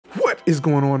What is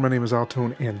going on? My name is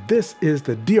AlTone, and this is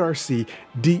the DEERC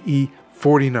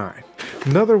DE49.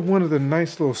 Another one of the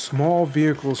nice little small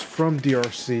vehicles from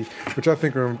DEERC, which I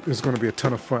think is going to be a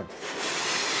ton of fun.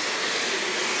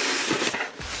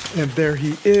 And there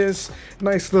he is.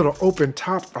 Nice little open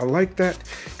top. I like that.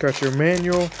 Got your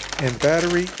manual and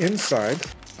battery inside.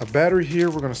 A battery here.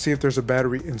 We're going to see if there's a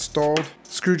battery installed.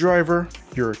 Screwdriver,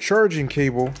 your charging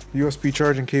cable, USB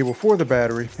charging cable for the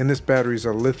battery. And this battery is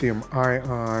a lithium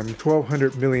ion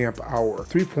 1200 milliamp hour,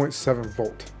 3.7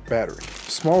 volt battery.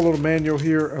 Small little manual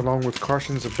here along with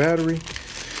cautions of battery.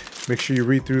 Make sure you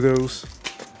read through those.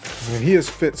 And he is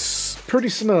fit pretty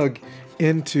snug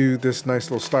into this nice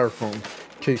little styrofoam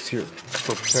case here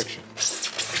for protection.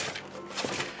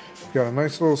 Got a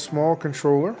nice little small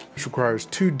controller, which requires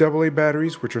 2 AA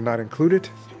batteries, which are not included.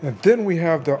 And then we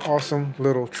have the awesome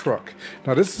little truck.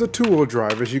 Now this is a 2-wheel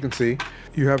drive, as you can see.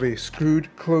 You have a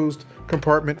screwed closed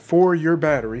compartment for your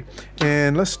battery.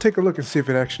 And let's take a look and see if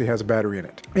it actually has a battery in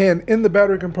it. And in the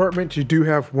battery compartment, you do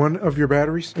have one of your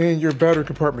batteries. And your battery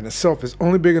compartment itself is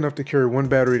only big enough to carry one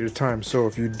battery at a time. So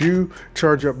if you do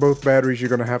charge up both batteries, you're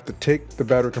going to have to take the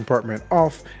battery compartment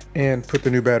off and put the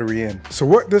new battery in. So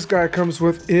what this guy comes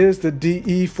with is the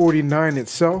DE49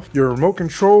 itself, your remote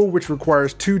control, which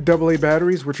requires 2 AA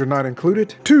batteries, which are not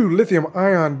included, 2 lithium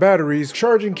ion batteries,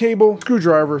 charging cable,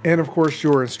 screwdriver, and of course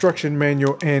your instruction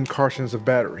manual and cautions of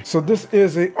battery. So this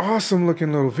is an awesome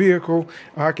looking little vehicle.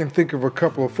 I can think of a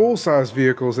couple of full-size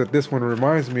vehicles that this one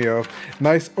reminds me of.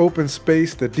 Nice open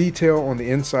space. The detail on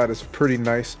the inside is pretty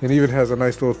nice, and even has a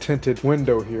nice little tinted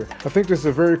window here. I think this is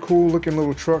a very cool looking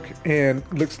little truck, and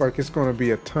looks like it's going to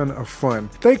be a ton of fun.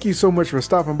 Thank you so much for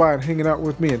stopping by and hanging out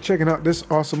with me and checking out this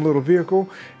awesome little vehicle.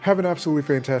 Have an absolutely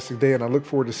fantastic day, and I look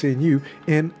forward to seeing you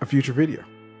in a future video.